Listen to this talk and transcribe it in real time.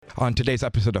On today's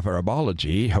episode of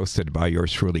Arabology, hosted by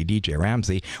yours truly, DJ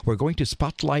Ramsey, we're going to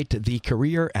spotlight the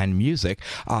career and music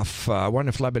of one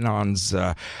of Lebanon's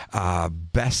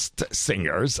best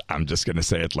singers. I'm just going to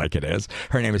say it like it is.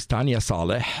 Her name is Tania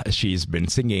Saleh. She's been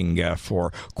singing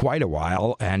for quite a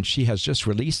while, and she has just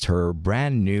released her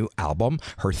brand new album,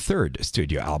 her third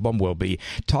studio album. We'll be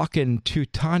talking to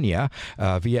Tania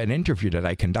via an interview that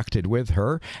I conducted with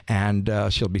her, and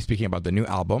she'll be speaking about the new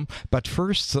album. But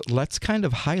first, let's kind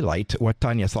of highlight what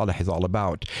Tania Saleh is all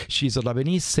about. She's a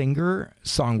Lebanese singer,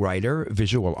 songwriter,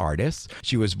 visual artist.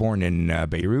 She was born in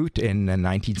Beirut in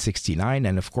 1969,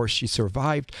 and of course she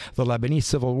survived the Lebanese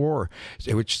Civil War,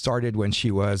 which started when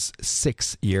she was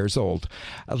 6 years old.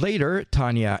 Later,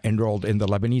 Tania enrolled in the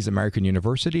Lebanese American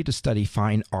University to study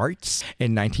fine arts.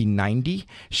 In 1990,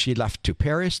 she left to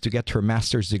Paris to get her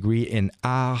master's degree in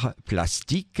Arts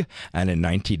Plastique, and in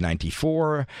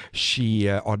 1994, she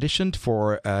auditioned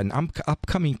for an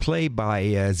upcoming play by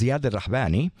Ziad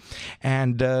al-Rahbani,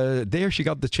 and there she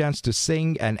got the chance to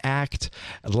sing and act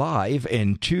live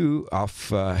in two of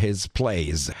his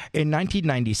plays. In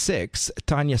 1996,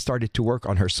 Tania started to work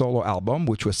on her solo album,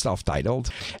 which was self-titled,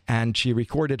 and she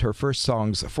recorded her first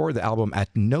songs for the album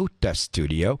at Nota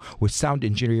Studio with sound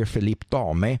engineer Philippe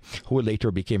Torme, who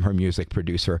later became her music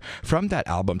producer. From that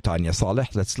album, Tania Saleh,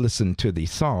 let's listen to the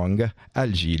song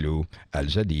Al-Jilu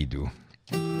Al-Jadidu.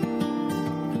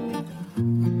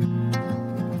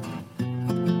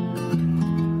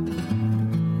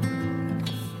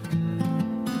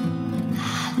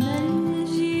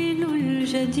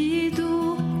 الجديد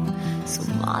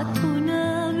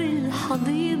سمعتنا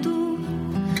بالحضيض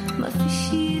ما في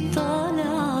شي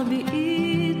طالع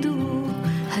بإيده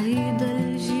هيدا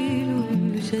الجيل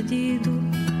الجديد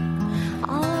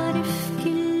عارف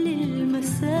كل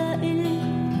المسائل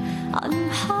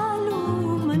عن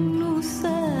حاله منه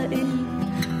سائل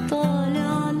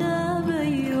طالع على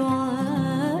بيو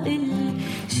عائل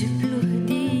جبله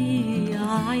هدية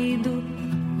عيده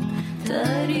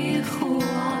تاريخه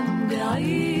عم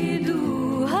بعيده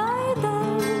هيدا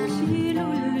الجيل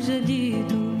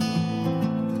الجديد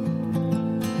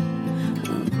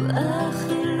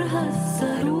وبآخر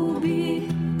هالسروبي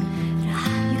رح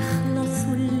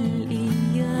يخلصوا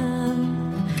الأيام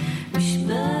مش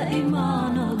باقي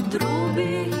معنا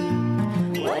ضروبي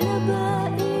ولا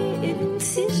باقي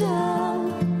انسجام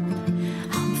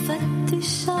عم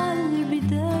فتش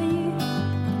عالبداية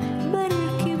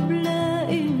بركي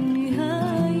بلاقي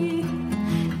النهاية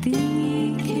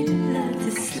دنيا كلها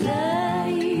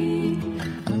تسلاي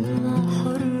الله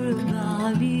حر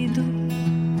بعبيده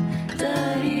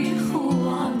تاريخه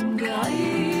عم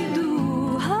بعيده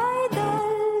هيدا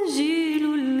الجيل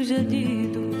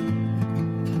الجديد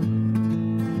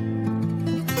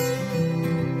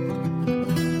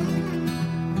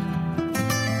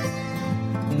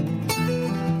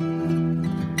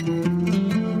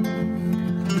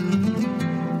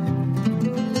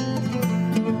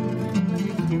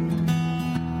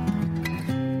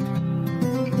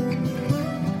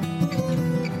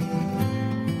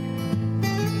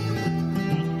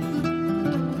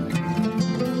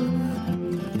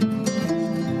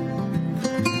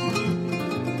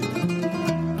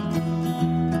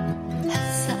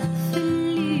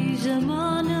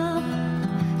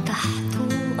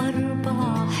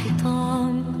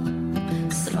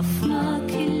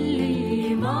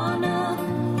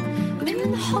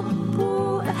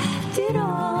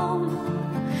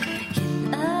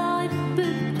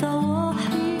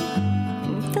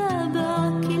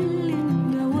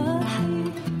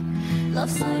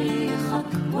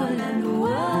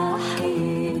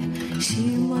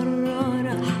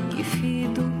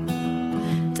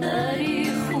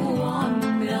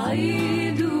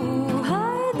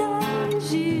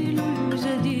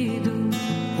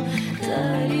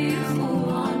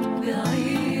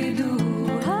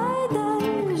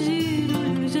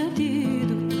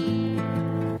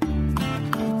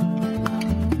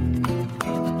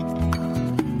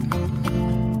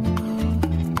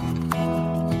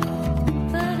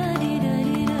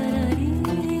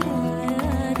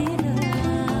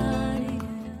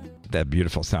The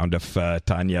beautiful sound of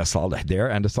Tania Saleh there,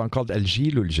 and a song called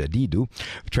Al-Jilu Al-Jadidu,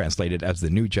 translated as the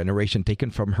new generation,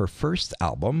 taken from her first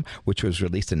album, which was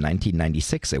released in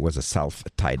 1996. It was a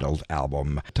self-titled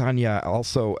album. Tania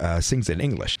also sings in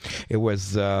English. It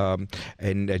was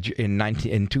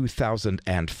in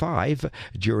 2005,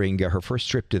 during her first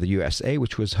trip to the USA,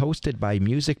 which was hosted by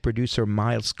music producer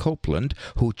Miles Copeland,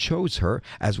 who chose her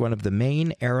as one of the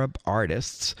main Arab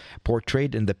artists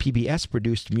portrayed in the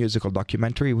PBS-produced musical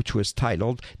documentary, which was was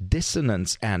titled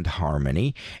Dissonance and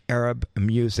Harmony, Arab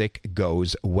Music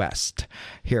Goes West.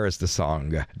 Here is the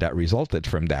song that resulted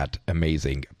from that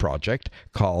amazing project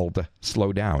called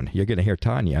Slow Down. You're going to hear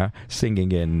Tania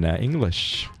singing in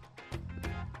English.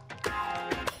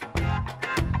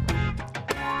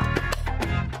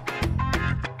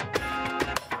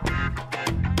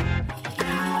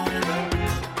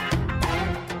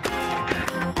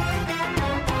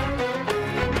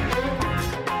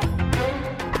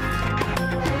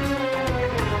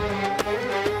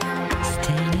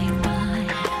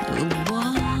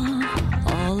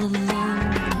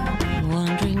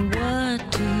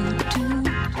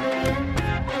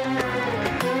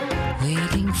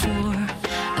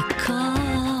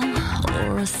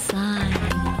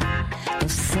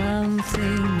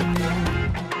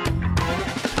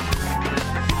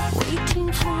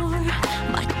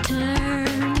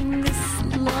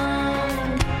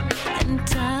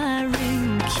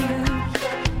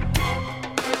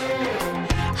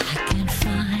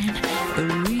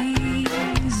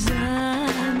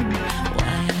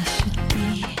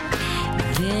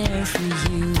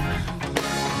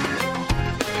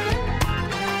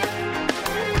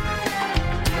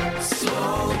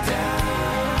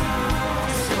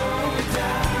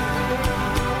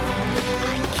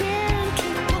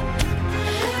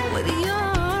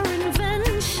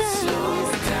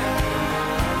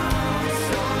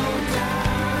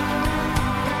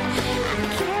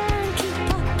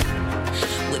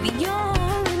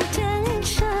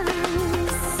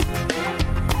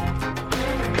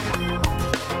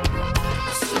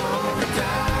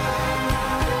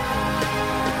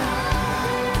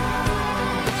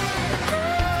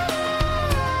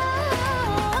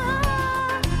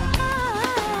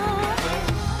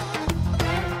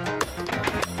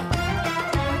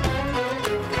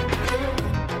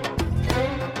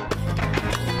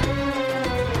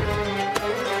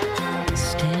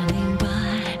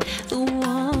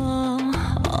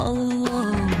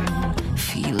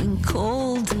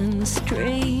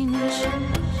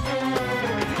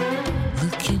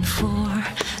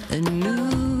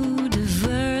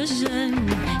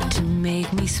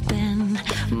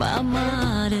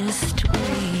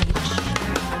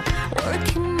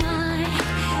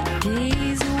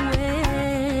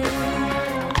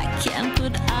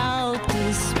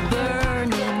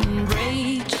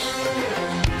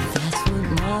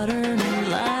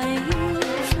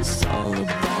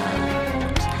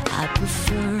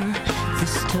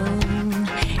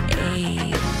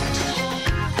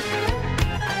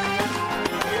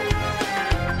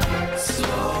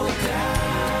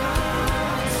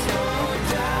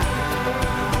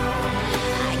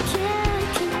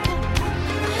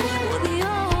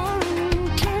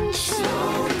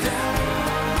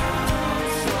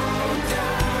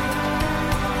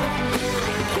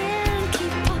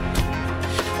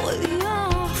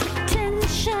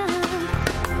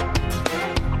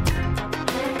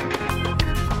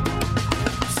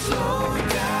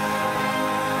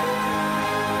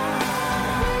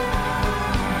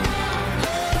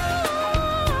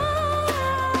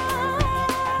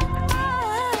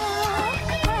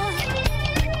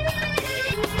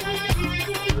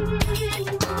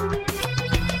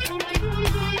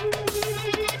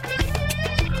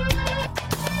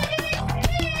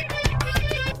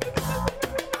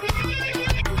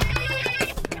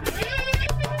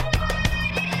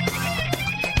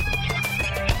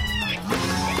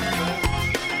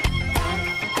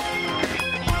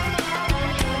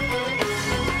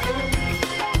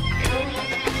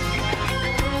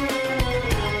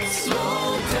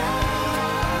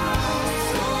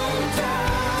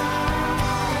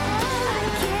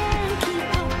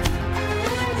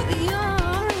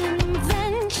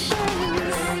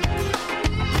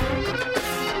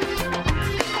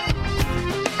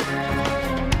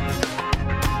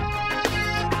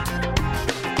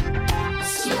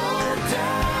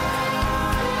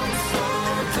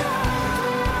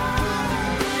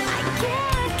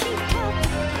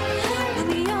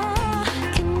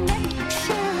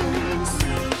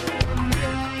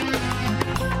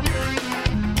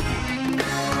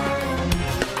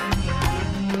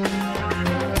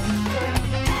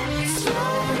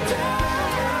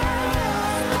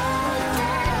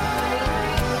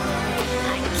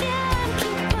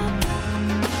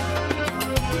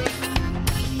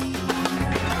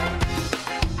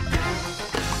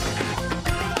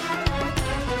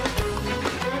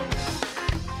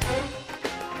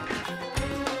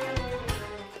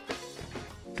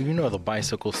 know the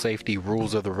bicycle safety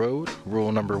rules of the road.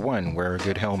 Rule number 1, wear a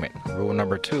good helmet. Rule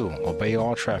number 2, obey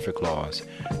all traffic laws.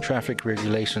 Traffic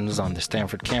regulations on the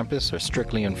Stanford campus are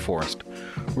strictly enforced.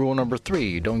 Rule number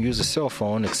 3, don't use a cell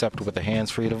phone except with a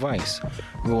hands-free device.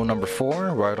 Rule number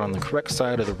 4, ride on the correct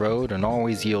side of the road and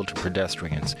always yield to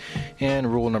pedestrians.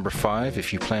 And rule number 5,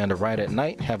 if you plan to ride at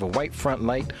night, have a white front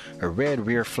light, a red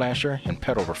rear flasher, and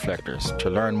pedal reflectors.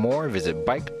 To learn more, visit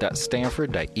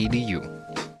bike.stanford.edu.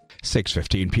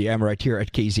 6:15 p.m. right here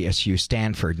at KZSU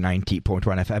Stanford 90.1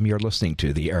 FM. You're listening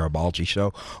to the Arabology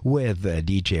Show with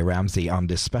DJ Ramsey. On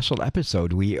this special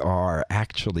episode, we are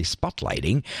actually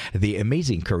spotlighting the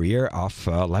amazing career of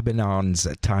Lebanon's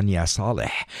Tania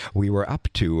Saleh. We were up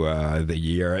to the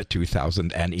year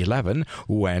 2011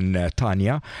 when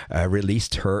Tania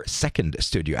released her second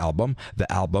studio album.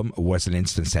 The album was an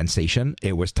instant sensation.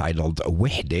 It was titled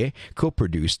Wehde,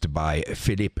 co-produced by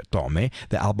Philippe Tome.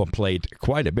 The album played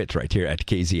quite a bit right here at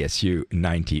KZSU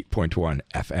 90.1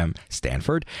 FM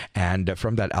Stanford. And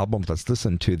from that album, let's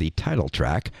listen to the title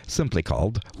track, simply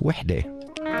called Wehde.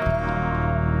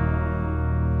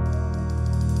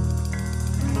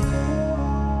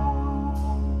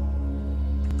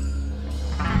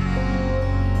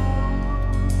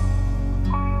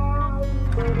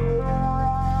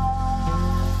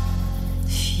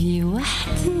 في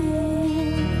وحدي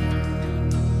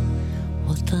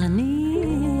وطني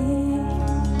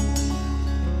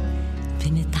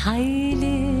بنت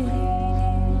عيلة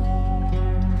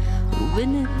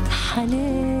وبنت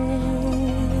حلال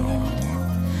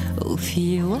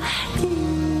وفي وحدي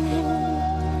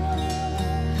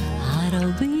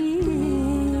عربية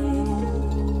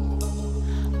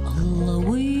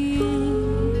اللوية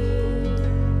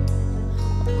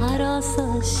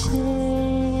عراسة الشام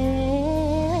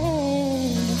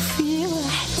وفي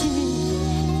وحدي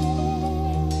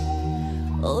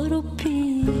أوروبية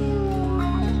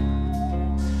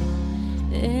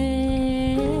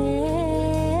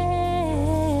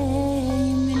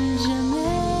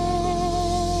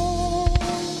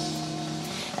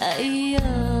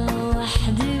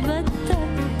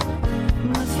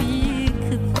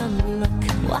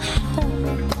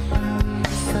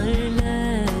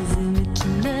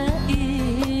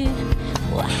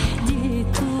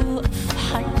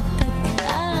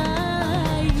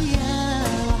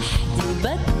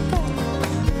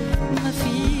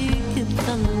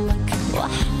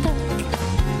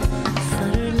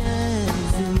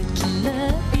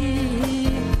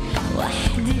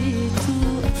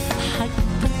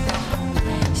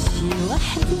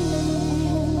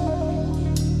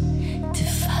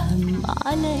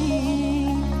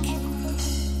عليك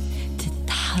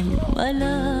تتحملها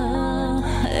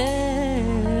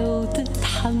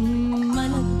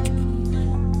وتتحملك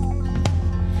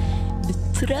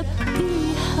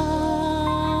بتربيها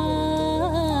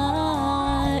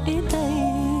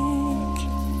ايديك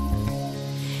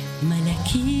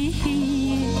ملكيه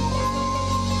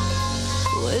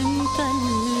وانت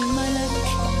الملك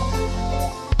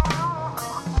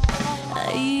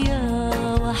ايا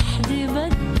وحدي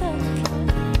بدك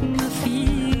ما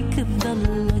فيك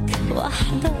تضلك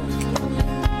وحدك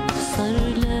صار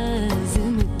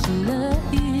لازم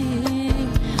تلاقي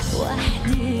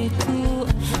وحدي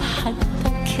توقف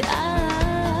حدك يا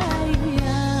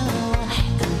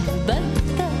وحدي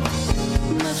بدك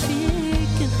ما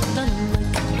فيك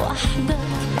تضلك وحدك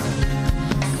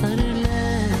صار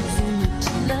لازم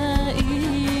تلاقي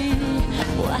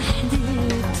وحدي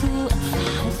توقف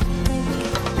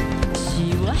حدك شي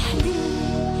وحدي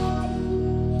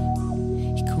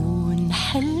يكون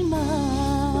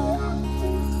حلمك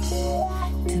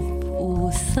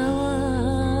تبقوا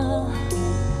سوا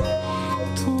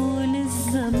طول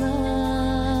الزمان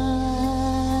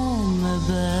ما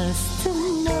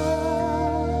بستنى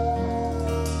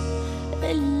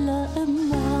إلا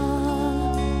إما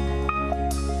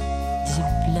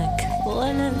جيبلك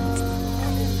ولد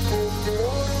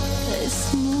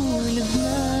اسمه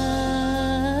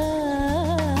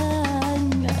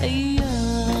لبنان أيا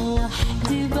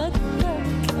وحدي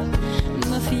بدك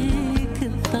ما فيك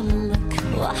تضلك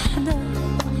وحدك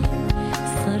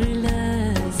صار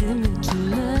لازم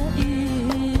تلاقي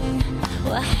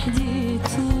وحدي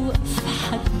توقف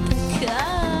حدك يا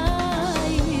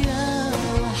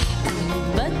وحدي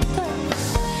بدك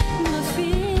ما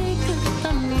فيك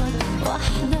تضلك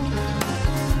وحدك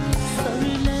صار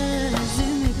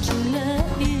لازم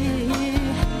تلاقي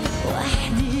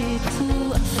وحدي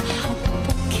توقف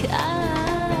حدك يا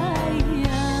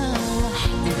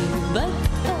وحدي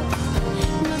بدك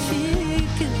ما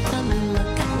فيك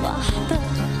تضلك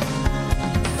وحدك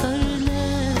صار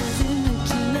لازم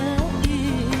تلاقي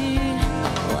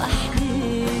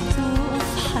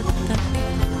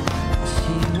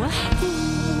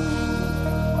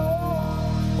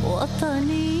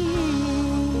وطني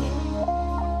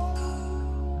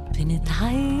بنت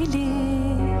عيلي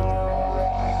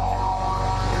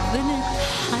بنت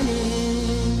حلال.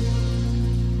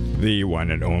 The one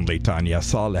and only Tania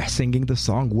Saleh singing the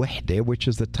song Wahde, which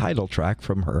is the title track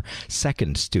from her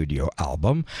second studio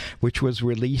album, which was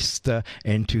released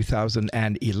in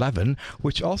 2011,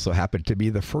 which also happened to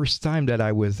be the first time that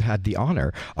I had the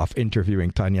honor of interviewing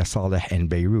Tania Saleh in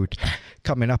Beirut.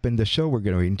 Coming up in the show, we're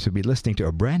going to be listening to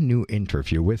a brand new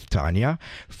interview with Tania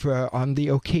on the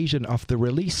occasion of the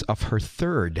release of her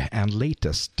third and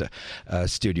latest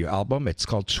studio album. It's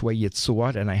called Shwayet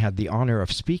Suwar, and I had the honor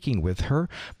of speaking with her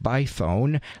by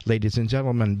phone. Ladies and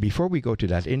gentlemen, before we go to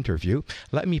that interview,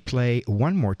 let me play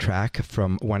one more track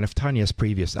from one of Tania's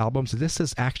previous albums. This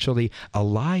is actually a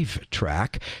live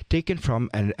track taken from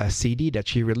a CD that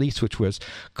she released, which was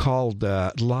called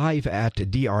Live at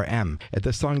DRM.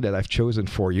 The song that I've chosen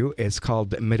for you is called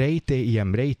Mreite Ya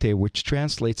Mreite, which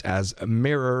translates as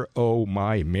Mirror, Oh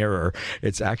My Mirror.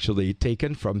 It's actually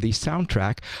taken from the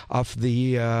soundtrack of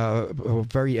the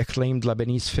very acclaimed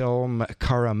Lebanese film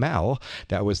Caramel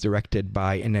that was directed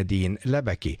by Nadine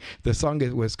Lebaki. The song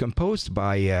was composed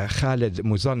by Khaled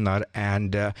Muzannar,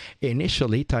 and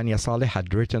initially Tania Saleh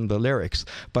had written the lyrics,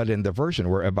 but in the version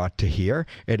we're about to hear,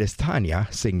 it is Tania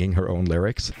singing her own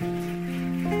lyrics.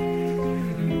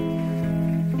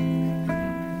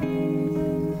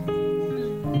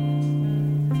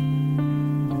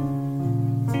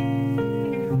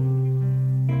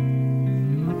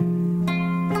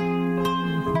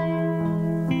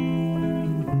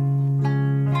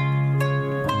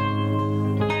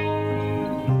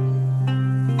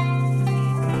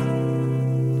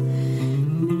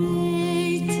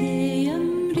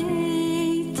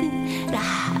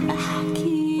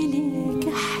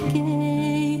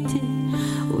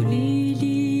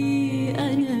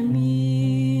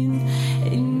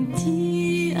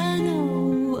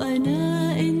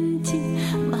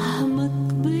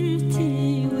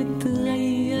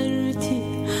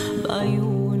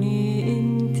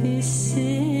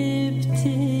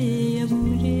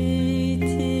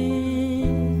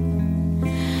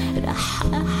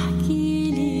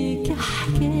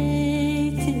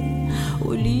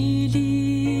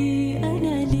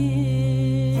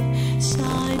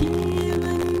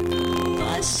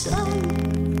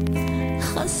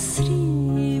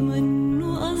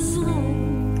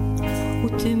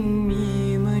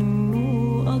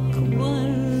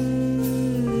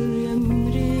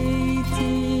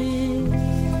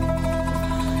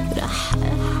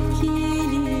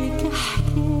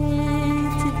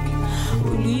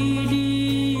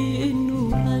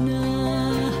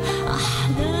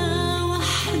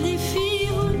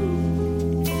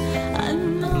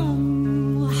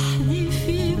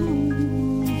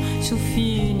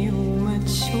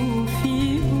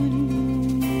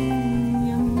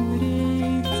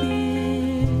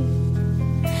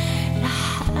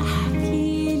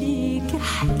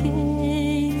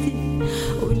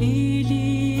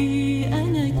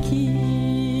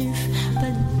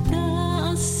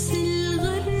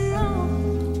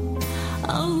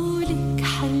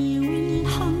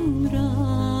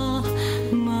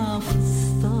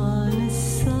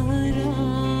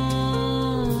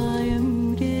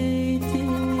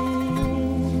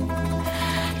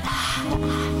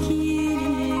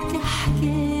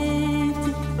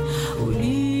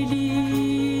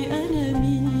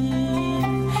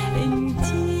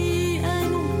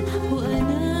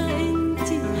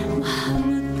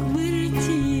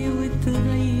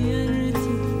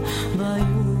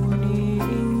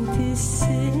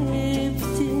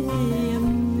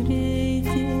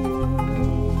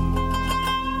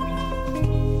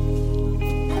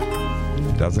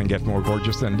 Doesn't get more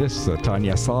gorgeous than this.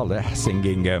 Tania Saleh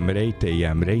singing Mreite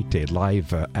Ya Mreite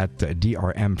live at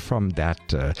DRM from that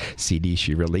CD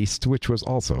she released, which was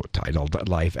also titled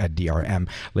Live at DRM.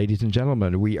 Ladies and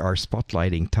gentlemen, we are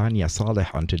spotlighting Tania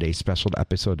Saleh on today's special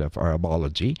episode of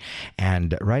Arabology.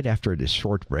 And right after this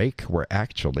short break, we're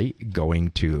actually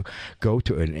going to go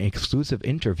to an exclusive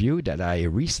interview that I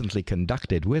recently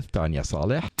conducted with Tania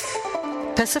Saleh.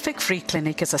 Pacific Free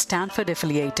Clinic is a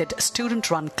Stanford-affiliated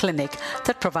student-run clinic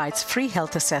that provides free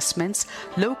health assessments,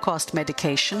 low-cost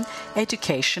medication,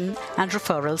 education, and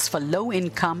referrals for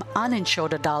low-income,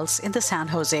 uninsured adults in the San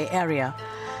Jose area.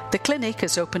 The clinic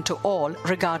is open to all,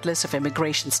 regardless of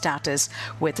immigration status,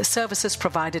 with services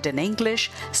provided in English,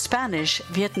 Spanish,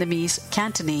 Vietnamese,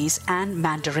 Cantonese, and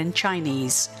Mandarin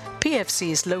Chinese. PFC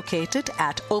is located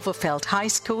at Overfeld High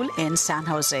School in San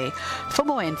Jose. For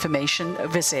more information,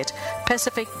 visit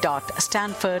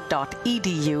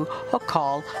pacific.stanford.edu or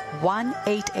call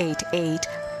 1-888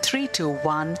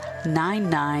 321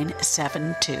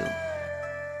 9972.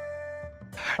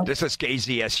 This is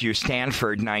KZSU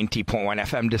Stanford 90.1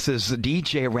 FM. This is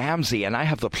DJ Ramsey, and I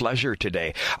have the pleasure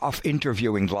today of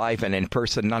interviewing live and in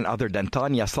person none other than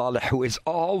Tania Saleh, who is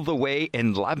all the way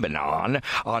in Lebanon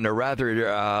on a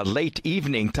rather late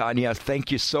evening. Tania,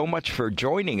 thank you so much for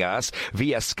joining us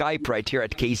via Skype right here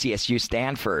at KZSU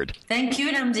Stanford. Thank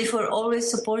you, Ramsey, for always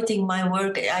supporting my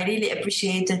work. I really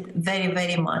appreciate it very,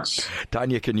 very much.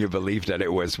 Tania, can you believe that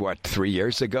it was, 3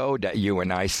 years ago that you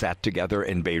and I sat together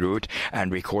in Beirut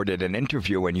and recorded an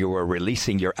interview when you were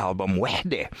releasing your album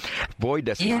Wahde. Boy,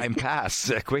 does time pass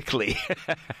quickly.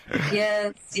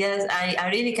 Yes. I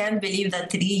really can't believe that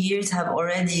 3 years have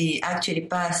already actually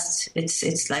passed.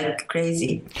 It's like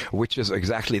crazy. Which is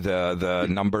exactly the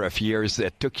number of years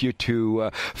it took you to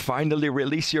finally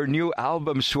release your new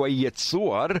album, Shwayet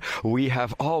Suwar. We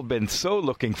have all been so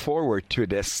looking forward to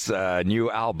this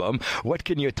new album. What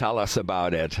can you tell us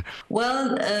about it?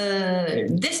 Well,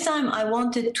 this time I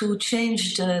wanted to change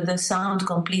the sound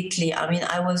completely. I mean,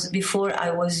 I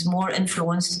was more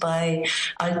influenced by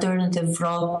alternative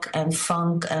rock and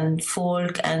funk and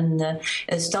folk and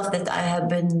stuff that I have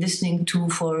been listening to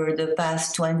for the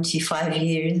past 25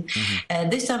 years. Mm-hmm.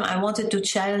 This time I wanted to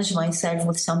challenge myself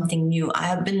with something new. I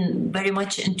have been very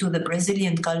much into the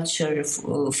Brazilian culture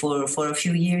for a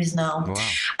few years now. Wow.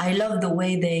 I love the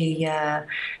way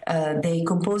they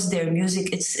compose their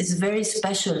music. It's very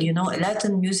special. You know,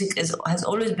 Latin music has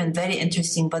always been very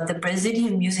interesting, but the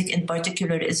Brazilian music in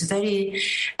particular is very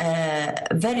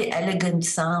elegant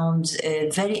sounds,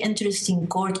 very interesting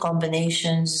chord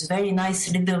combinations, very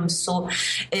nice rhythms. So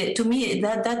to me,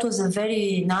 that was a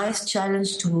very nice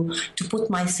challenge to put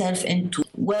myself into.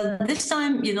 Well, this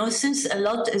time, you know, since a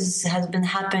lot has been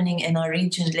happening in our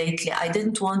region lately, I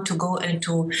didn't want to go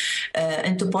into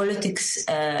politics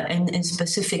in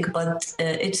specific, but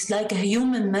it's like a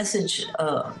human message.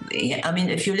 I mean,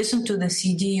 if you listen to the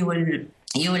CD,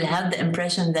 you will have the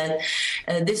impression that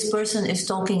this person is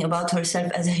talking about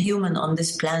herself as a human on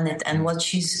this planet and what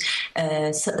she's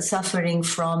suffering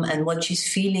from and what she's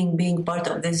feeling being part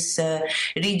of this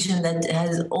region that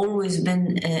has always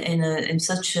been in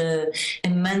such a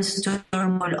immense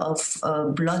turmoil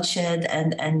of bloodshed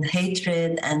and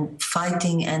hatred and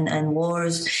fighting and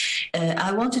wars.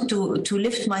 I wanted to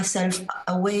lift myself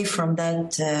away from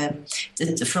that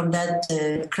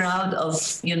crowd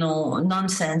of, you know,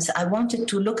 nonsense. I wanted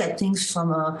to look at things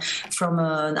from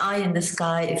an eye in the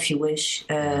sky, if you wish,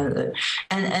 and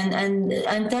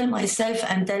tell myself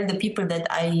and tell the people that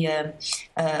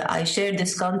I share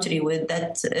this country with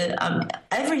that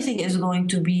everything is going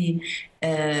to be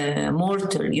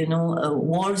mortal, you know.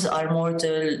 Wars are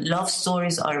mortal, love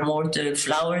stories are mortal,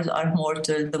 flowers are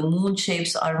mortal, the moon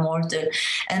shapes are mortal,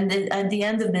 and at the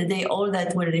end of the day, all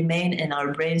that will remain in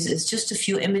our brains is just a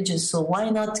few images. So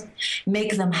why not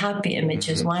make them happy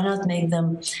images? Mm-hmm. Why not make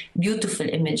them beautiful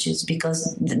images?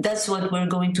 Because that's what we're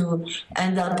going to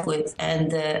end up with.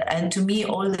 And to me,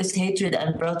 all this hatred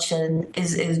and bloodshed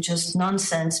is just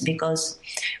nonsense, because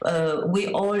we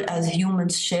all as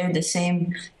humans share the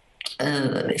same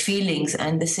feelings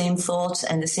and the same thoughts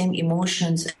and the same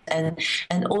emotions,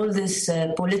 and all this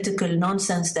political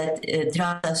nonsense that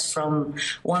drives us from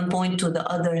one point to the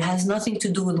other has nothing to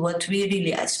do with what we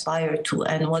really aspire to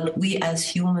and what we as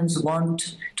humans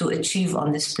want to achieve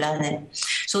on this planet.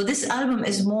 So this album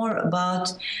is more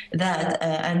about that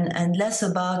and less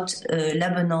about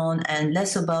Lebanon and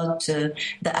less about the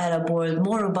Arab world,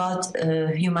 more about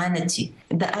humanity.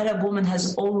 The Arab woman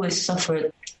has always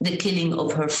suffered the killing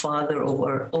of her father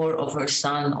or of her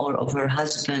son or of her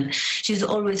husband. She's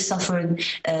always suffered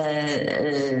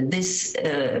this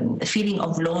feeling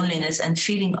of loneliness and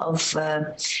feeling of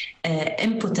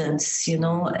impotence, you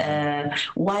know,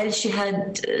 while she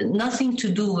had nothing to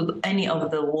do with any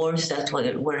of the wars that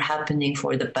were happening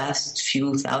for the past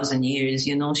few thousand years.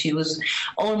 You know, she was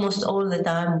almost all the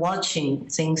time watching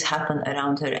things happen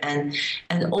around her and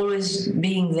always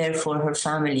being there for her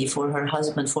family, for her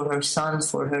husband, for her son,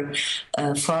 for her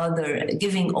father,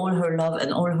 giving all her love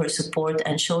and all her support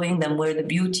and showing them where the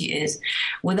beauty is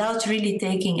without really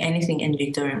taking anything in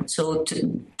return. So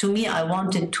to me, I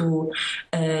wanted to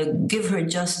give her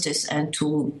justice and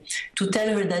to tell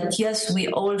her that yes, we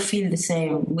all feel the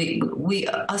same. We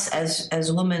us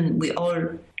as women, we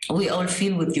all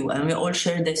feel with you, and we all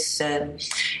share this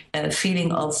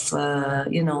feeling of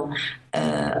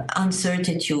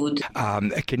uncertitude.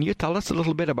 Can you tell us a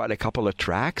little bit about a couple of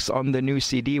tracks on the new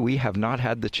CD? We have not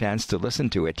had the chance to listen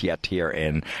to it yet here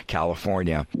in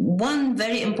California. One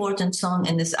very important song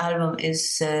in this album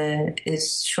is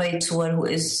Shway Tzur, who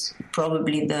is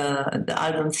probably the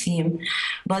album theme.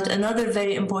 But another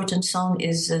very important song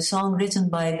is a song written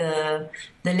by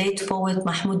the late poet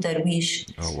Mahmoud Darwish.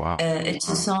 Oh, wow. It's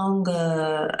a song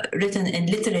written in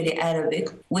literary Arabic,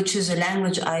 which is a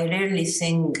language I rarely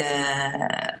sing.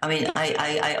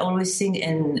 I always sing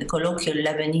in colloquial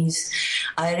Lebanese.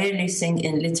 I rarely sing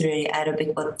in literary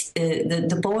Arabic, but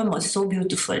the poem was so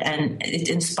beautiful and it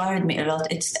inspired me a lot.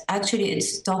 It's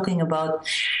talking about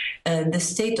the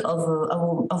state of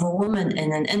a woman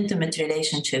in an intimate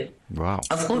relationship. Wow.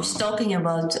 Of course, talking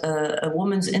about a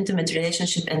woman's intimate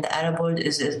relationship in the Arab world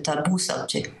is a taboo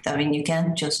subject. I mean, you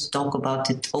can't just talk about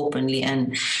it openly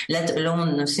and let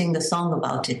alone sing the song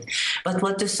about it. But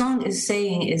what the song is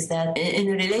saying is that in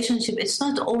a relationship, it's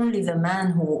not only the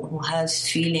man who has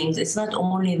feelings, it's not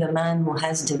only the man who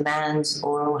has demands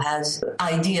or who has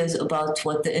ideas about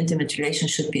what the intimate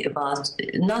relationship should be about.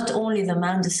 Not only the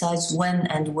man decides when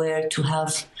and where to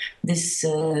have this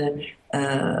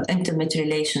intimate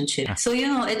relationship. So,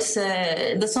 it's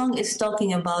the song is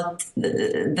talking about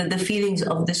the feelings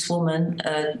of this woman,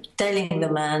 telling the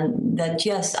man that,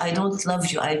 yes, I don't love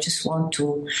you, I just want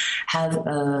to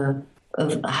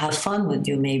have fun with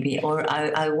you maybe, or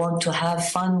I want to have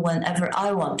fun whenever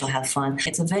I want to have fun.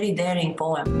 It's a very daring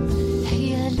poem.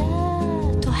 هي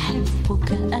لا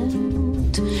تحبك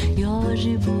أنت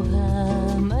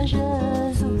يعجبها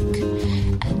مجازك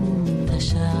أنت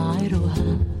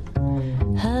شاعرها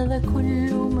هذا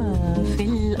كل ما في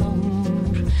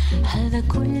الأمر هذا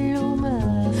كل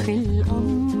ما في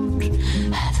الأمر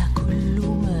هذا كل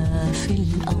ما في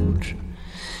الأمر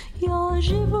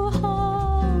يعجبها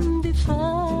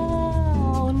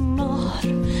اندفاع النهر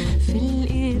في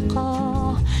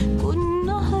الإيقاع كن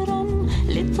نهرا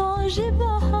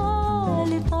لتعجبها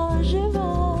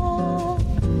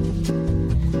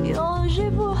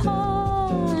يعجبها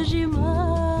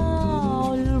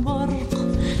جماع البرق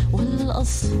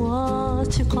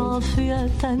والأصوات قافية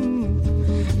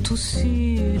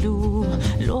تسيل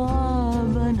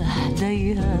لعاب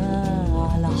نهديها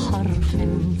على حرف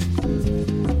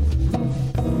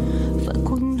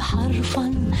فكن حرفا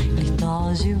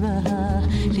لتعجبها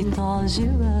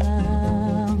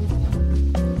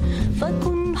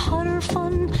فكن حرفا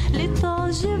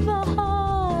لتعجبها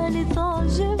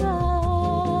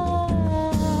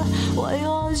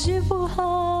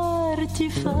ويعجبها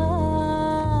ارتفاع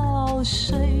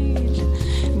الشيل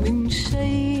من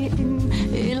شيء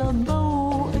إلى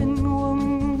ضوء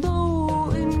ومن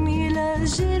ضوء إلى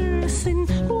جرس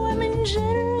ومن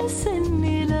جرس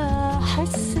إلى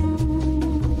حس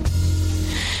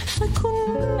فكن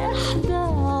إحدى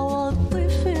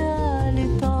عواطفها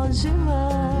لتعجبها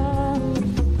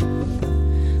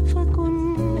فكن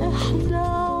إحدى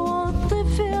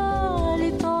عواطفها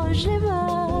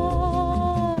لتعجبها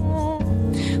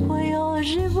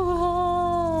ويعجبها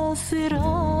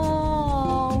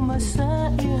صراع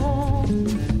مسائها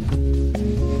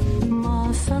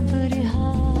مع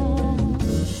صبرها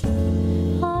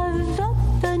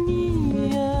عذبتني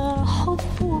يا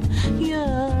حب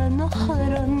يا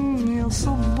نهرا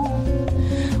يصب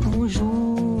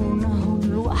مجونه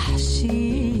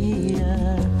الوحشية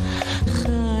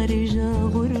خارج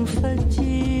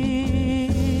غرفتي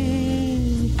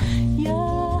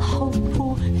يا حب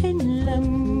إن لم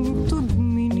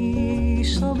تدمني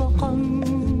شبقا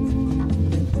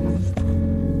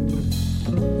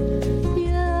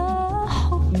يا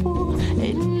حب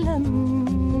إن لم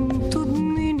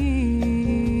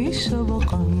تدمني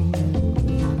شبقا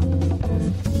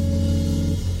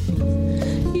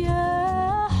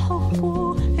يا حب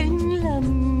إن لم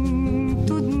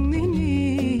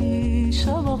تدمني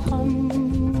شبقا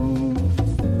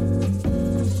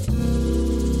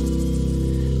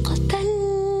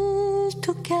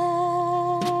قتلتك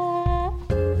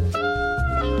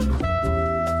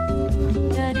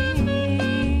يا ري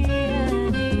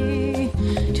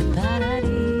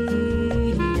جباري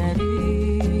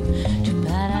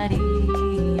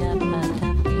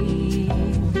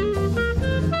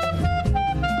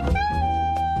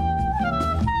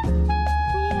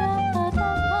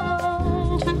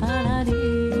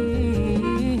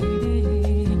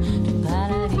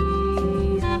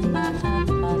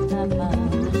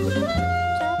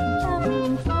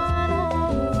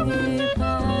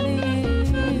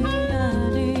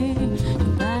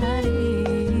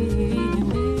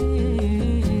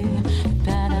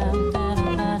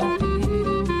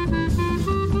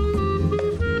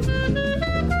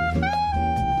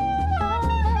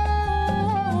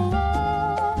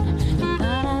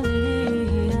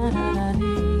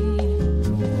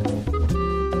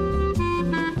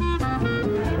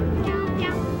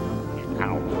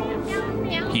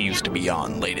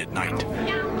at night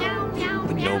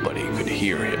when nobody could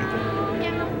hear him.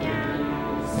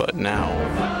 But now,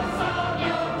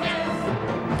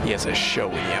 he has a show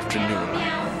in the afternoon,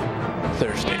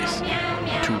 Thursdays,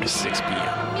 2 to 6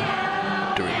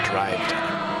 p.m., during drive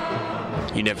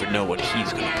time. You never know what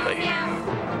he's going to play.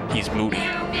 He's moody,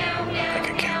 like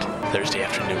a cat. Thursday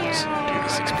afternoons, 2 to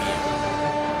 6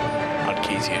 p.m. on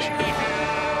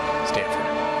KZSU, Stanford.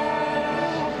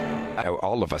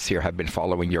 All of us here have been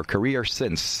following your career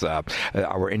since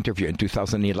our interview in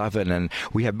 2011, and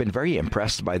we have been very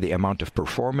impressed by the amount of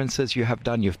performances you have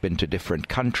done. You've been to different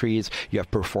countries. You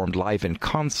have performed live in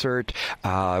concert.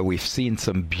 We've seen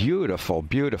some beautiful,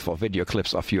 beautiful video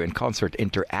clips of you in concert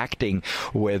interacting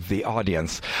with the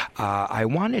audience. I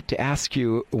wanted to ask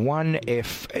you, one,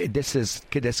 if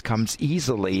this comes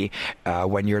easily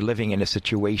when you're living in a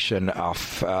situation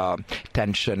of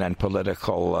tension and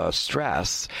political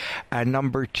stress. And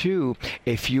number two,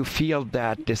 if you feel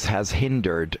that this has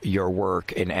hindered your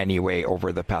work in any way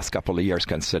over the past couple of years,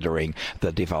 considering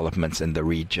the developments in the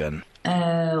region.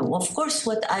 Of course,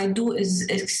 what I do is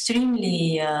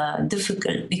extremely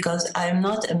difficult because I'm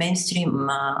not a mainstream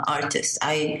artist.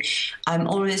 I'm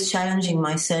always challenging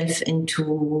myself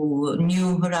into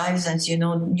new horizons,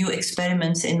 new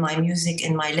experiments in my music,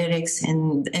 in my lyrics,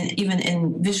 and even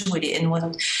in visually in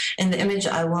the image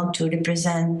I want to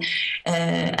represent.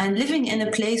 And living in a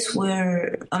place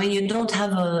where, you don't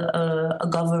have a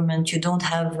government, you don't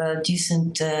have a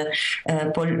decent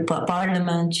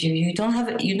parliament, you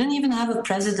don't even have a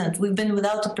president. We've been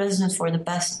without a president for the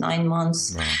past 9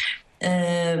 months. Wow.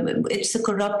 It's a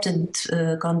corrupted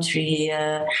country.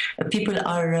 People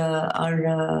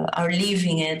are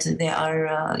leaving it. They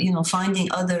are,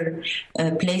 finding other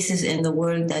places in the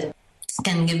world that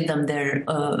can give them their,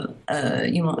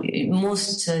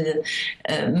 most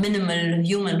minimal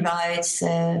human rights.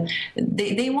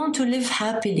 They want to live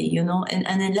happily,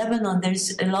 And in Lebanon,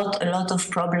 there's a lot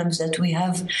of problems that we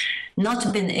have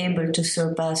not been able to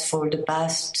surpass for the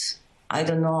past, I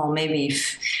don't know, maybe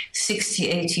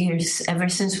 68 years, ever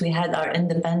since we had our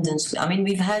independence.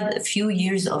 We've had a few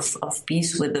years of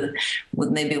peace with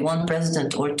maybe one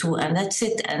president or two, and that's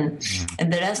it. And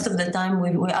the rest of the time,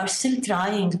 we are still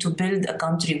trying to build a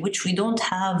country, which we don't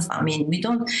have. We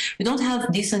don't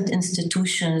have decent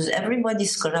institutions.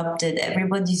 Everybody's corrupted.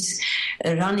 Everybody's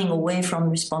running away from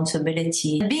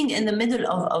responsibility. Being in the middle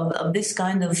of this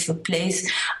kind of place,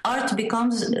 art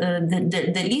becomes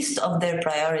the least of their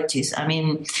priorities.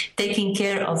 Taking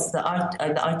care of the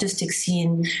artistic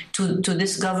scene to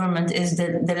this government is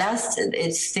the last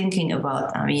it's thinking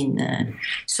about.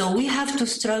 So we have to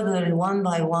struggle one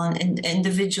by one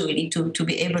individually to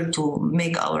be able to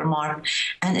make our mark,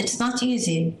 and it's not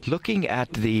easy. Looking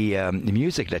at the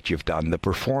music that you've done, the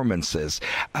performances,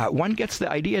 one gets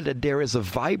the idea that there is a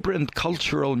vibrant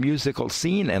cultural musical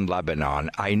scene in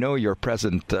Lebanon. I know your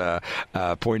present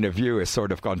point of view is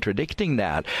sort of contradicting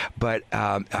that, but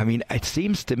it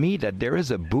seems to me that there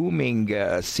is a booming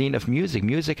scene of music.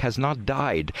 Music has not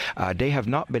died. They have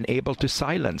not been able to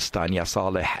silence Tania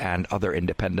Saleh and other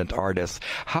independent artists.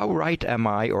 How right am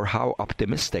I, or how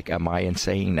optimistic am I in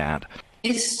saying that?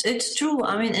 It's true.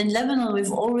 In Lebanon,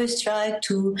 we've always tried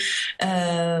to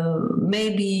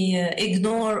maybe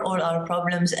ignore all our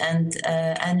problems and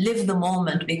live the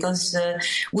moment, because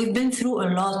we've been through a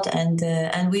lot,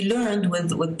 and we learned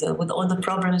with all the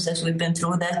problems that we've been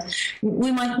through that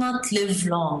we might not live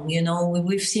long.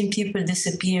 We've seen people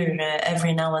disappear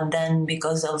every now and then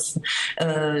because of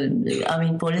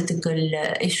political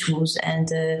issues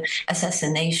and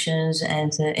assassinations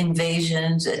and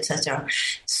invasions, etc.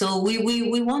 So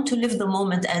we want to live the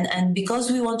moment, and because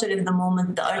we want to live the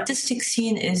moment, the artistic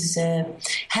scene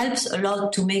helps a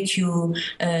lot to make you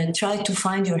try to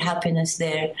find your happiness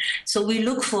there. So we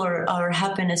look for our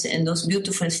happiness in those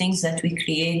beautiful things that we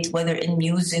create, whether in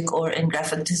music or in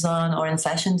graphic design or in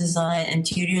fashion design,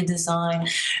 interior design,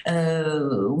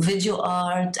 video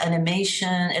art,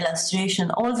 animation,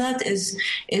 illustration. All that is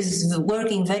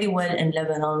working very well in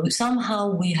Lebanon.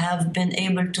 Somehow we have been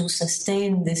able to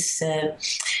sustain this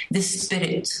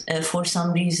spirit for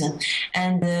some reason,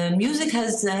 and music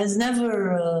has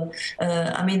never.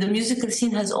 The musical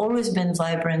scene has always been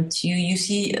vibrant. You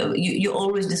see, you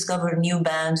always discover new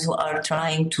bands who are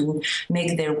trying to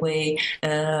make their way,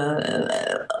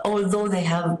 although they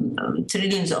have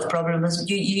trillions of problems.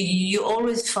 You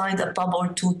always find a pub or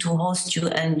two to host you,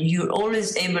 and you're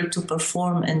always able to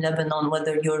perform in Lebanon,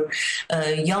 whether you're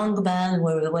a young band,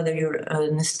 whether you're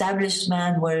an established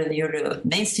band, whether you're a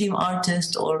mainstream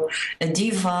artist or a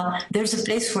diva. There's a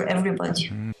place for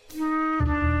everybody.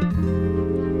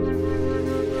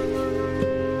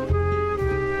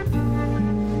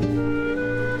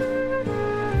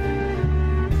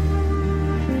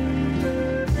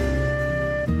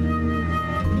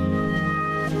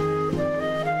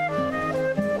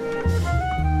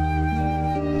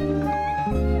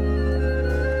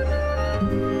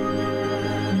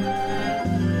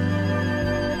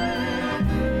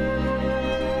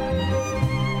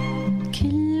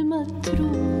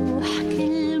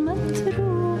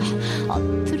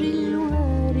 عطر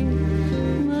الوارد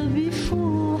ما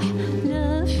بيفوح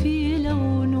لا في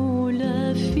لون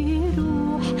ولا في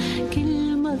روح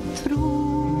كلمة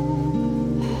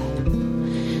تروح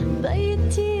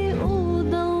بيتي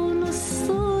أوضة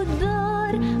ونصه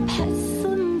دار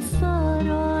بحسن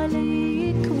صار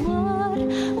علي كبار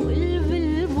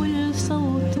والبلبل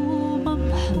صوته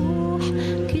مبحوح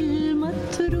كلمة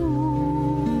تروح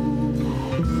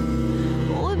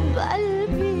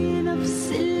وبقلبي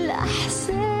نفس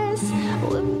الأحساس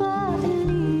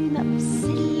وبعقلي نفس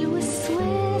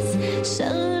الوسواس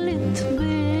شغلة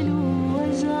بال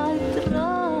ووجعة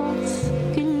راس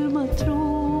كلمة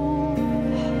تروح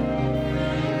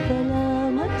بلا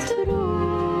ما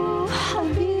تروح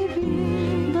حبيبي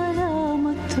بلا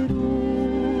ما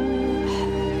تروح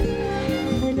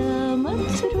بلا ما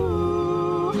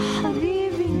تروح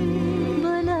حبيبي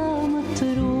بلا ما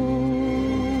تروح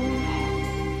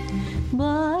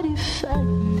بعرف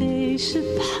قديش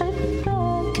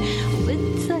بحبك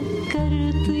وبتذكر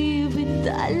طيبة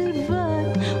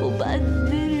قلبك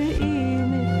وبقدر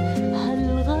قيمة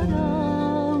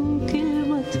هالغرام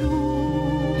كلمة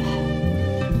تروح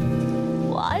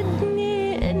وعدني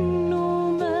إنه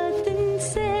ما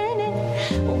تنساني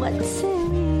وما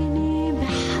تساويني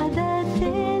بحدا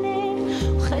تاني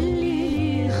وخلي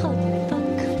لي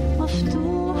خطك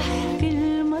مفتوح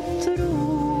كلمة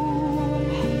تروح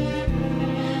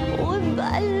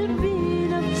وبقلبي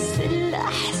نفس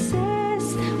الأحساس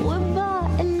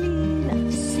وبعقلي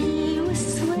نفس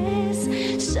الوسواس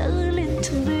شغلة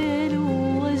بال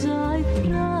ووجعة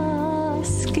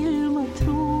راس كلمة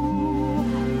تروح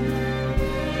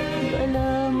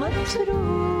بلا ما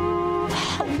تروح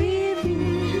حبيبي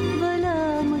بلا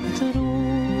ما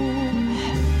تروح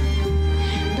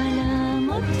بلا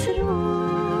ما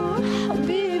تروح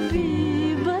حبيبي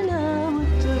بلا ما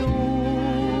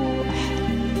تروح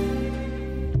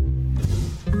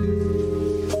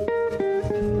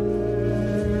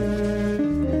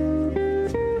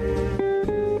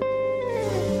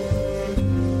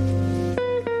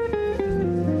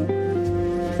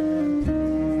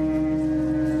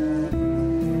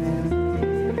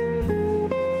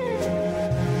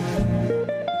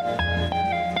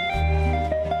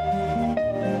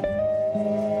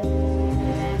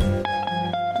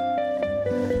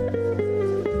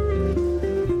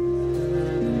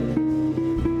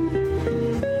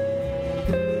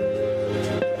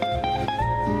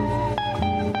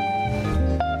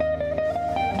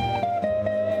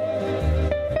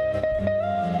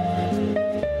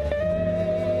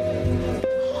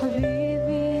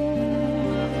حبيبي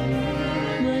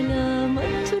بلا ما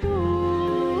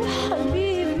تروح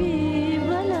حبيبي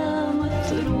بلا ما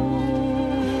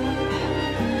تروح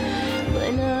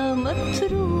بلا ما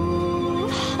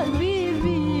تروح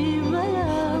حبيبي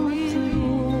بلا ما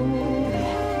تروح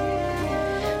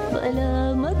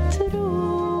بلا ما تروح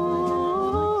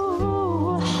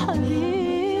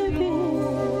حبيبي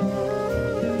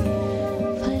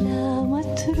بلا ما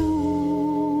تروح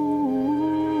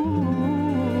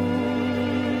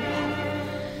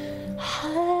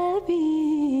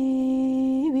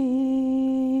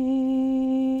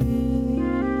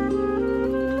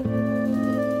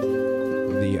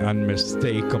The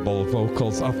unmistakable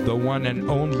vocals of the one and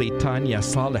only Tania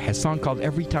Saleh, a song called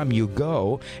Every Time You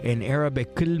Go, in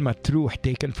Arabic كلمة تروح,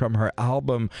 taken from her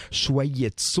album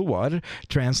شوية صور,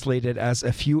 translated as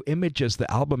A Few Images. The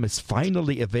album is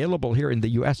finally available here in the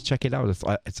US. Check it out.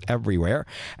 It's everywhere.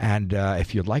 And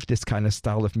if you like this kind of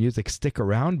style of music, stick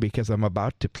around because I'm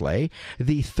about to play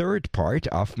the third part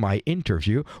of my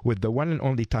interview with the one and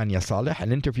only Tania Saleh,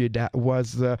 an interview that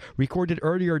was recorded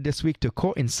earlier this week to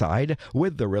coincide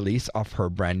with the release of her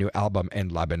brand new album in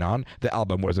Lebanon. The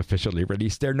album was officially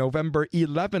released there November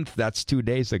 11th. That's 2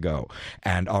 days ago.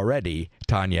 And already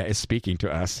Tania is speaking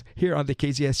to us here on the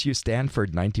KZSU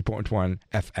Stanford 90.1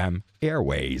 FM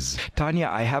airways. Tania,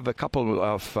 I have a couple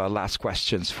of last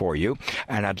questions for you,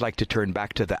 and I'd like to turn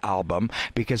back to the album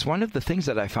because one of the things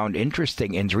that I found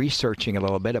interesting in researching a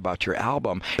little bit about your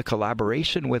album, the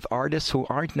collaboration with artists who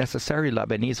aren't necessarily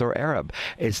Lebanese or Arab.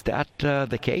 Is that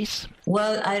the case?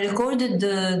 Well, I recorded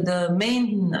the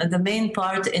main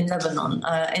part in Lebanon,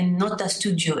 in Nota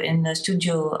Studio, in a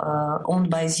studio owned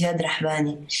by Ziad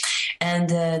Rahbani. And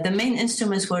the main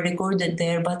instruments were recorded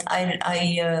there, but I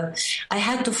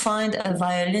had to find a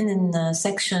violin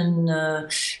section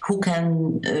who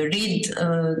can read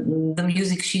the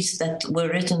music sheets that were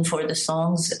written for the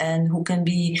songs and who can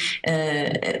be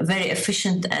very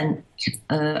efficient. And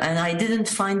I didn't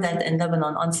find that in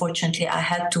Lebanon. Unfortunately, I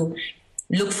had to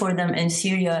look for them in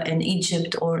Syria, in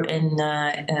Egypt, or in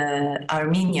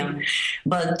Armenia.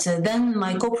 But then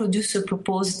my co-producer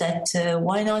proposed that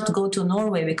why not go to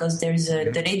Norway, because there's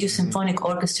the Radio Symphonic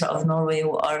Orchestra of Norway,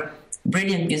 who are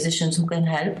brilliant musicians who can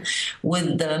help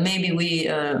with maybe we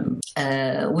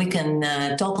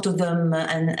can talk to them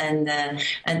and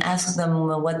ask them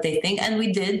what they think, and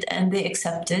we did, and they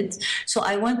accepted. So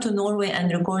I went to Norway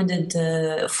and recorded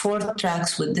 4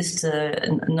 tracks with this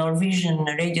Norwegian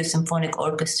Radio Symphonic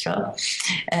Orchestra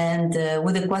and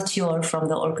with a quatuor from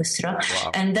the orchestra.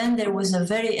 Wow. And then there was a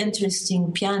very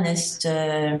interesting pianist,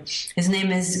 his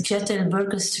name is Kjetil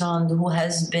Berkestrand, who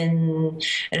has been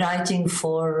writing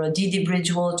for Didi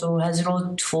Bridgewater, who has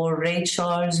wrote for Ray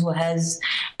Charles, who has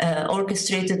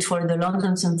orchestrated for the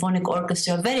London Symphonic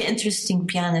Orchestra, a very interesting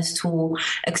pianist who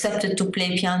accepted to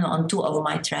play piano on 2 of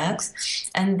my tracks.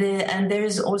 And there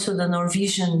is also the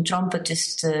Norwegian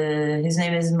trumpetist, his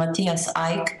name is Matthias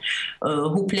Eik,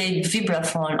 who played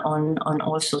vibraphone on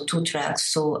also 2 tracks.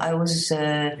 So I was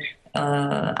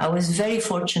very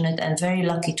fortunate and very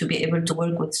lucky to be able to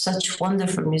work with such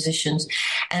wonderful musicians.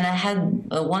 And I had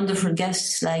wonderful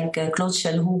guests like Claude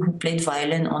Chalhou, who played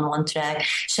violin on 1 track,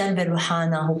 Shalbe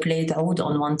Rouhana, who played oud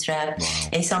on 1 track,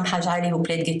 Aysam Hajali, who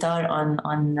played guitar on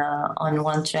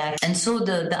 1 track. And so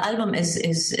the album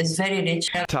is very rich.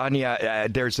 Tania,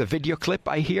 there's a video clip,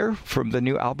 I hear, from the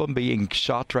new album being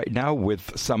shot right now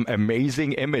with some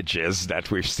amazing images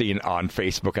that we've seen on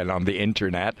Facebook and on the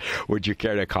internet. Would you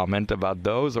care to comment about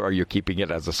those, or are you keeping it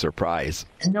as a surprise?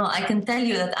 No, I can tell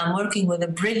you that I'm working with a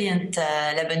brilliant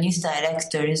Lebanese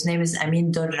director. His name is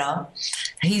Amin Dorra.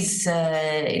 He's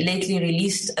lately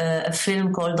released a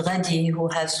film called Ghadi, who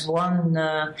has won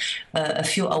a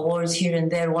few awards here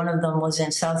and there. One of them was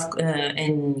in South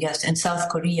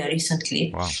Korea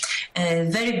recently. Wow. A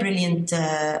very brilliant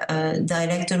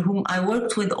director whom I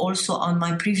worked with also on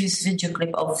my previous video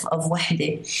clip of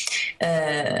Wahde.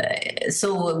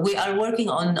 So we are working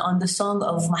on the song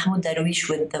of Mahmoud Darwish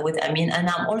with Amin, and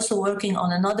I'm also working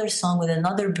on another song with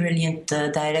another brilliant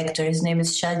director. His name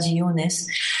is Shadi Younis.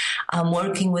 I'm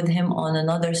working with him on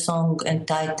another song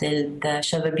entitled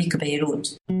Shababik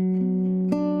Beirut.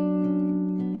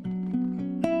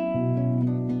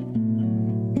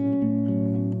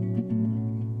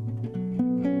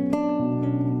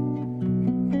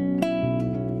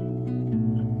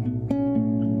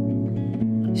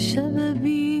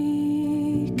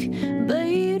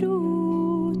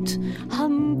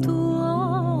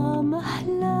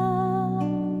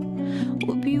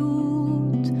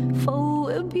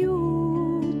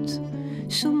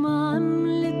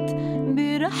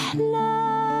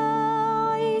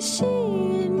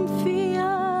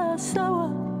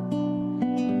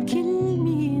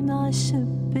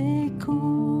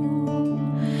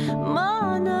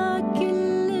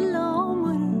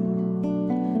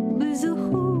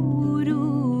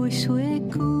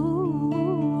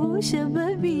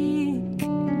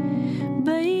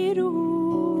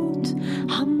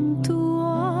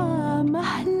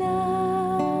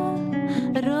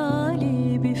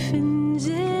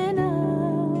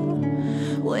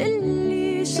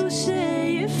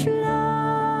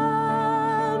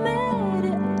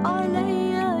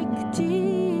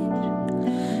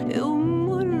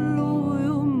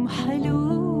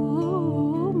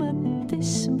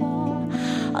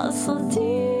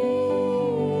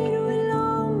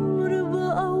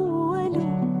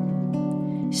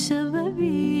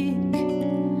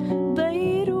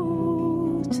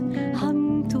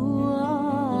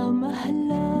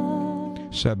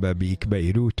 Shababik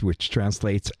Beirut, which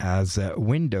translates as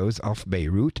Windows of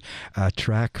Beirut, a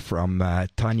track from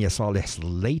Tania Saleh's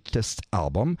latest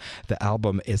album. The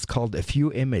album is called A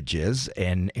Few Images,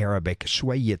 in Arabic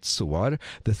Shwayet Suwar.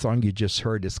 The song you just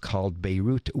heard is called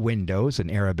Beirut Windows,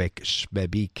 in Arabic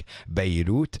Shababik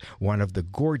Beirut, one of the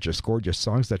gorgeous, gorgeous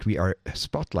songs that we are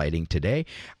spotlighting today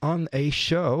on a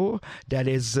show that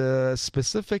is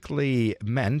specifically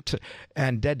meant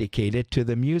and dedicated to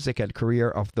the music and career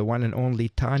of the one and only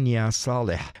Tania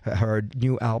Saleh. Her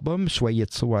new album,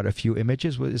 Shwayet Suwar, A Few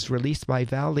Images, was released by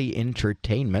Valley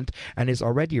Entertainment and is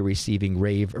already receiving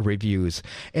rave reviews.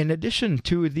 In addition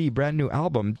to the brand new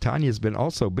album, Tanya's been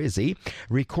also busy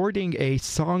recording a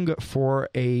song for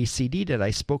a CD that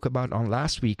I spoke about on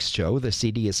last week's show. The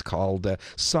CD is called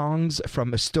Songs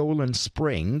from a Stolen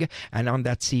Spring, and on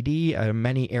that CD,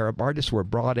 many Arab artists were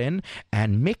brought in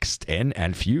and mixed in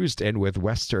and fused in with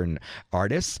Western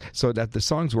artists so that the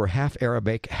songs were half Arabic,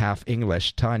 half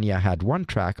English. Tania had 1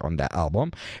 track on that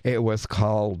album. It was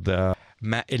called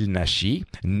Ma ilna shi,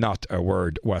 not a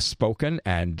word was spoken,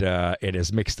 and it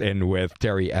is mixed in with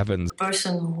Terry Evans. The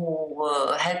person who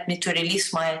helped me to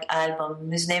release my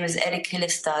album, his name is Erik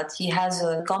Hillestad. He has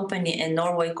a company in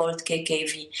Norway called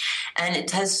KKV, and it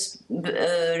has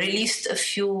released a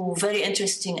few very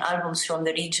interesting albums from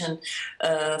the region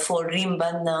for Rim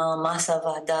Banna, Masa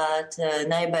Vahdat,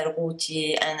 Naibar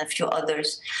Ghouti, and a few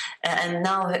others. And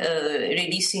now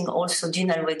releasing also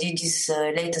Dina Al-Wadidi's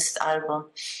latest album.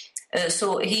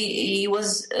 So he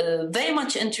was very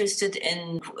much interested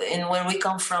in where we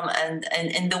come from and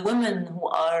in the women who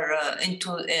are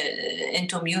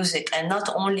into music, and not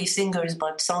only singers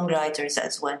but songwriters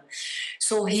as well.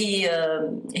 So he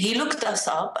looked us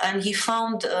up and he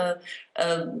found a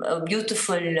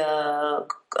beautiful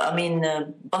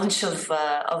bunch of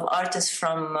artists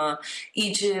from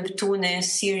Egypt,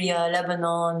 Tunis, Syria,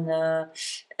 Lebanon,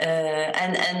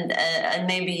 and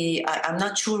maybe I'm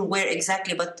not sure where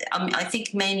exactly, but I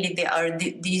think mainly they are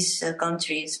these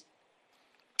countries.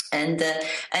 And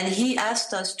he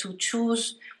asked us to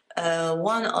choose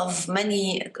one of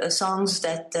many songs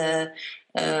that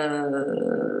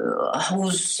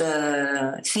whose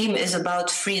theme is about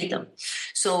freedom.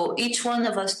 So each one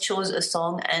of us chose a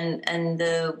song, and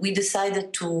we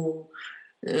decided to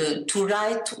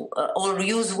write or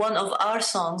use one of our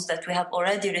songs that we have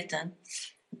already written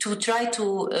to try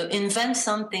to invent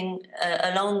something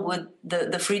along with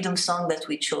the freedom song that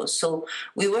we chose. So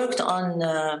we worked on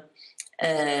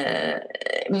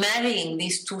marrying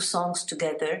these two songs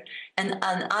together, and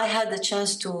I had the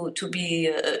chance to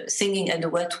be singing a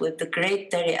duet with the great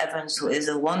Terry Evans, who is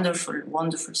a wonderful,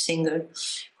 wonderful singer,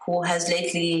 who has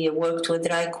lately worked with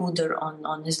Rai Kuder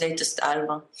on his latest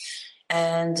album.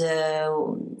 And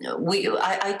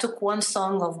I took one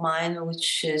song of mine,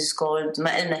 which is called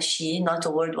Ma'el Nashi, not a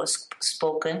word was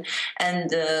spoken,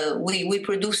 and we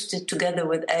produced it together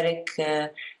with Eric,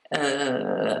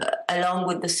 along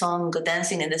with the song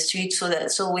Dancing in the Street,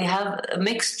 so we have a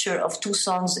mixture of two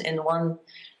songs in one.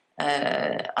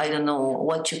 I don't know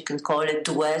what you can call it,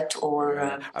 duet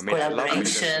or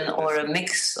collaboration or a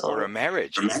mix. Or a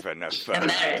marriage, even. A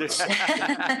marriage.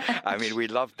 I mean, we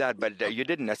love that, but you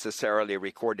didn't necessarily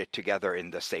record it together in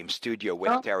the same studio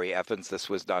with Terry Evans. This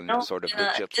was done sort of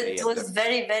digitally. It was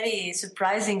very, very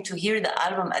surprising to hear the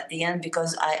album at the end,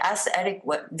 because I asked Eric,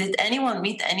 did anyone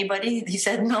meet anybody? He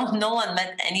said, no one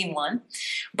met anyone.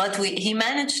 But he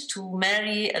managed to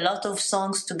marry a lot of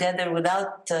songs together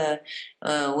without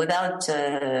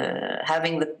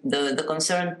having the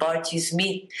concerned parties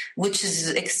meet, which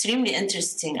is extremely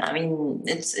interesting. I mean,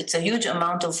 it's a huge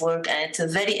amount of work, and it's a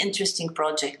very interesting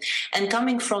project. And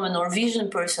coming from a Norwegian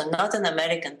person, not an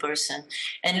American person,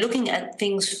 and looking at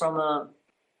things from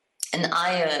an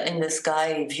eye in the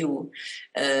sky view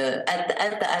at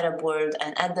the Arab world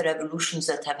and at the revolutions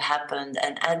that have happened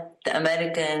and at the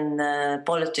American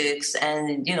politics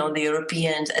and the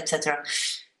Europeans, etc.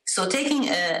 So taking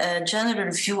a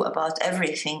general view about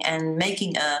everything and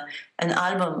making an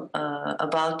album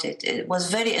about it was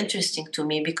very interesting to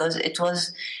me, because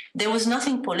there was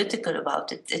nothing political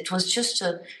about it. It was just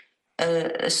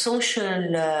a social,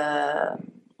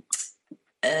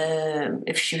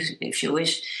 if you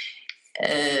wish,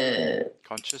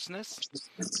 consciousness.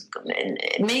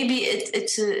 Maybe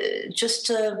it's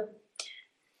just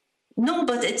no,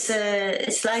 but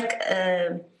it's like.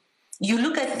 You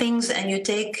look at things and you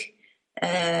take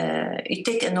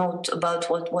a note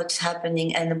about what's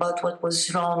happening and about what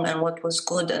was wrong and what was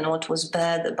good and what was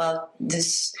bad about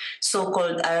this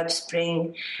so-called Arab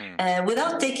Spring,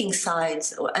 without taking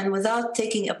sides and without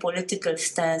taking a political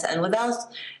stance and without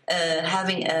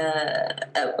having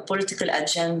a political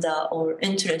agenda or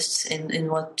interests in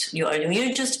what you are doing.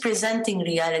 You're just presenting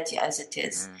reality as it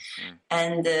is.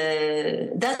 And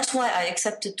that's why I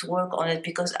accepted to work on it,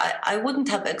 because I wouldn't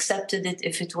have accepted it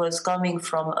if it was coming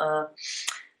from a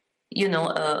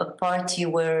party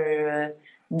where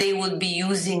they would be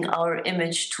using our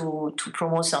image to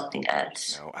promote something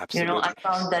else. No, absolutely.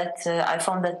 I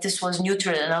found that this was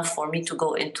neutral enough for me to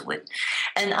go into it,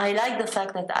 and I like the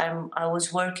fact that I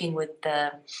was working with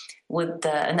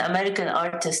an American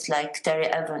artist like Terry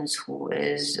Evans,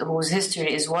 whose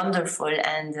history is wonderful,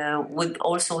 and with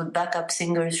backup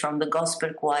singers from the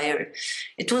gospel choir.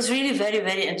 It was really very,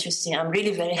 very interesting. I'm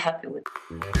really very happy with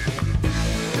it.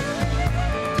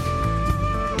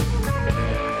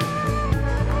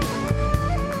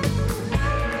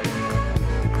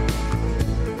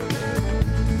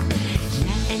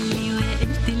 لا قال لي ولا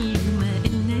قلت لي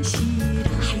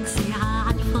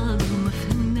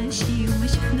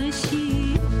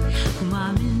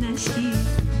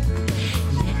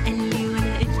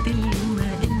وما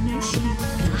قلنا شي،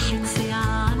 راحت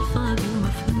ساعة عالفاضي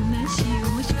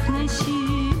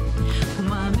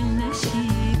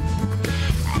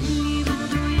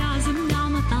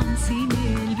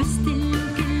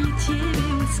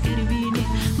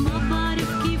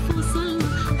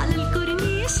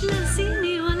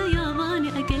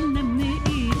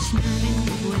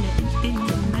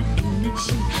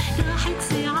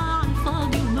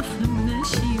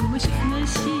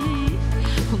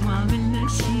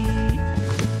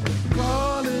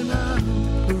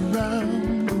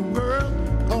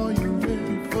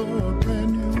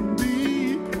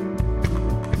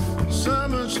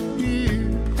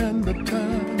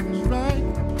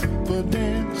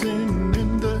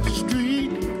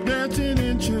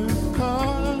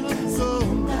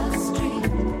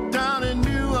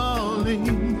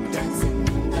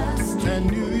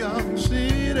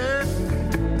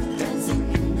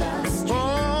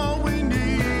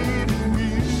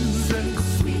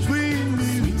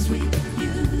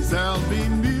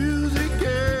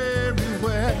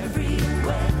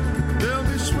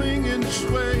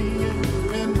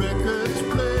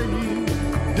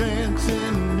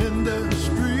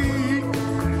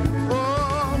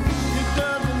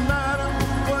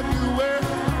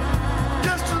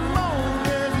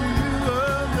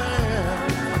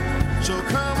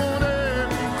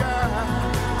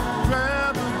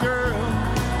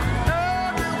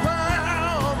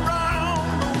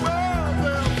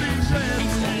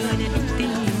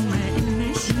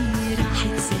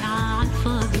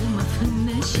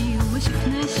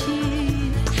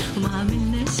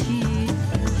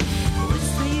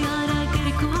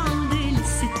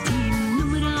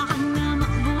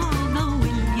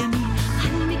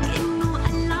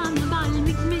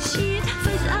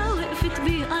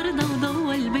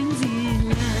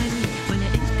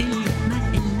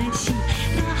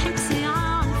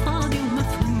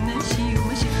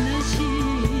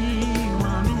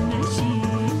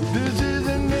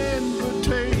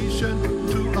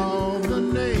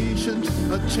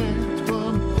a chance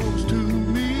for folks to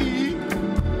meet.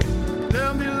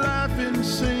 There'll be laughing,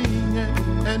 singing,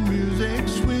 and music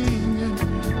swinging,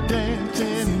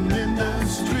 dancing in the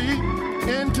street,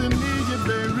 in Tunisia,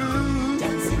 Beirut,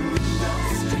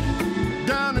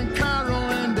 down in Cairo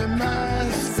and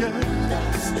Damascus.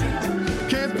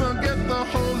 Can't forget the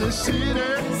holy city.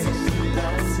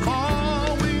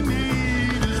 All we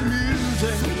need is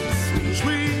music,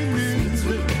 sweet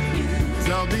music.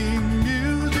 There'll be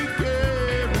music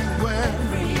everywhere.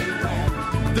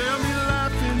 There'll be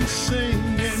laughing,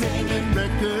 singing, and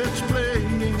records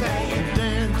playing,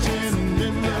 dancing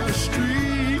in the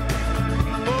street.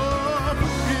 Oh,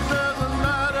 it doesn't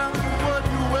matter what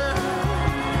you wear,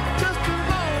 just as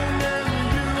long as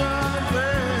you are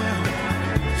there.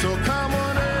 So come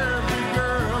on, every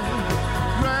girl,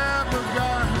 grab a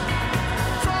guy,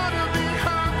 try to be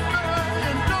happy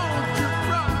and don't you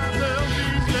cry. There'll be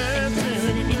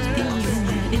dancing,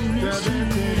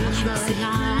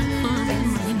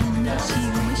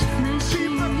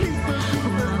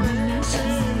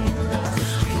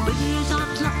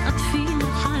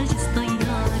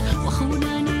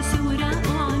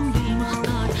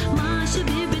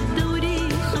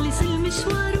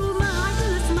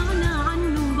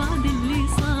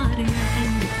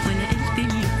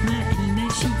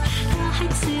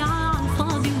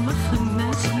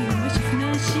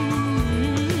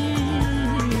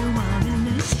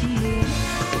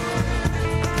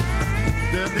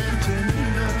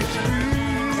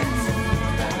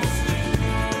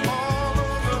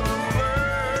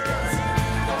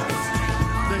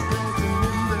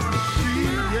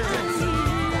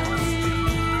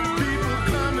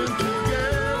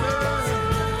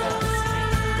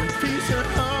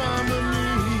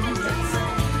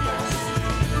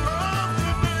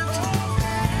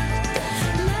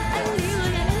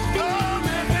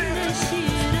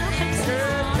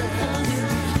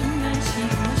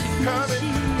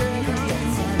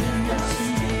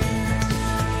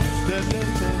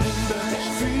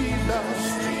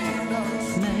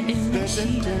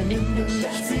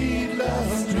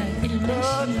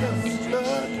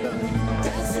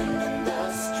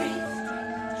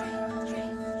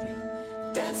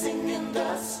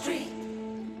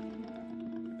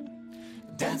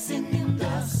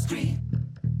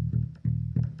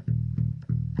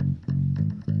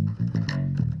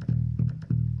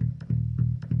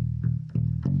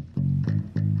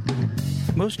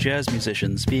 Most jazz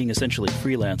musicians, being essentially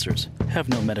freelancers, have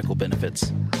no medical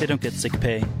benefits. They don't get sick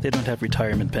pay, they don't have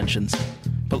retirement pensions.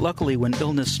 But luckily, when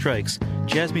illness strikes,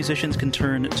 jazz musicians can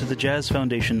turn to the Jazz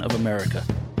Foundation of America.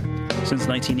 Since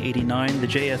 1989, the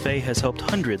JFA has helped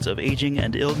hundreds of aging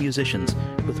and ill musicians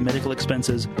with medical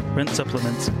expenses, rent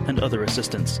supplements, and other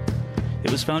assistance.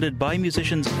 It was founded by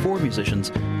musicians for musicians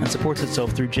and supports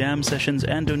itself through jam sessions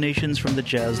and donations from the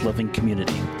jazz-loving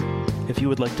community. If you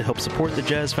would like to help support the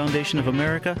Jazz Foundation of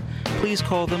America, please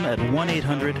call them at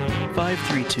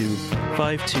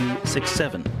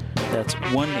 1-800-532-5267. That's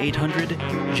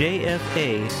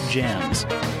 1-800-JFA-JAMS.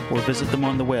 Or visit them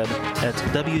on the web at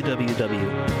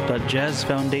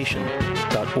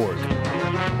www.jazzfoundation.org.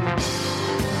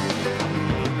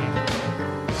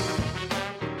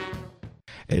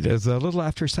 It is a little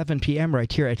after 7 p.m. right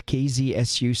here at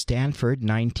KZSU Stanford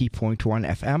 90.1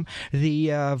 FM. The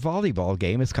volleyball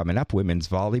game is coming up, women's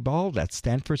volleyball. That's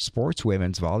Stanford Sports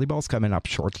Women's Volleyball is coming up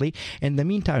shortly. In the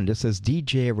meantime, this is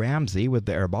DJ Ramsey with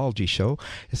the Arabology Show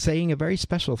saying a very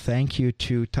special thank you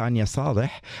to Tania Saleh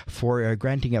for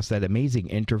granting us that amazing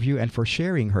interview and for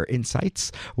sharing her insights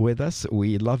with us.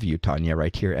 We love you, Tania,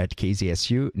 right here at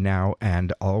KZSU now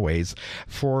and always.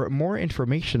 For more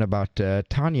information about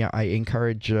Tania, I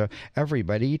encourage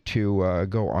everybody to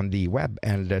go on the web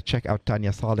and check out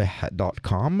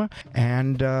taniasaleh.com,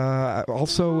 and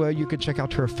also you can check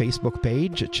out her Facebook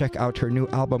page, check out her new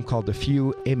album called A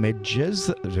Few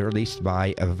Images, released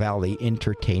by Valley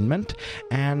Entertainment,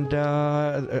 and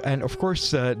of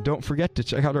course don't forget to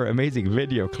check out her amazing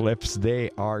video clips.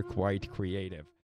 They are quite creative.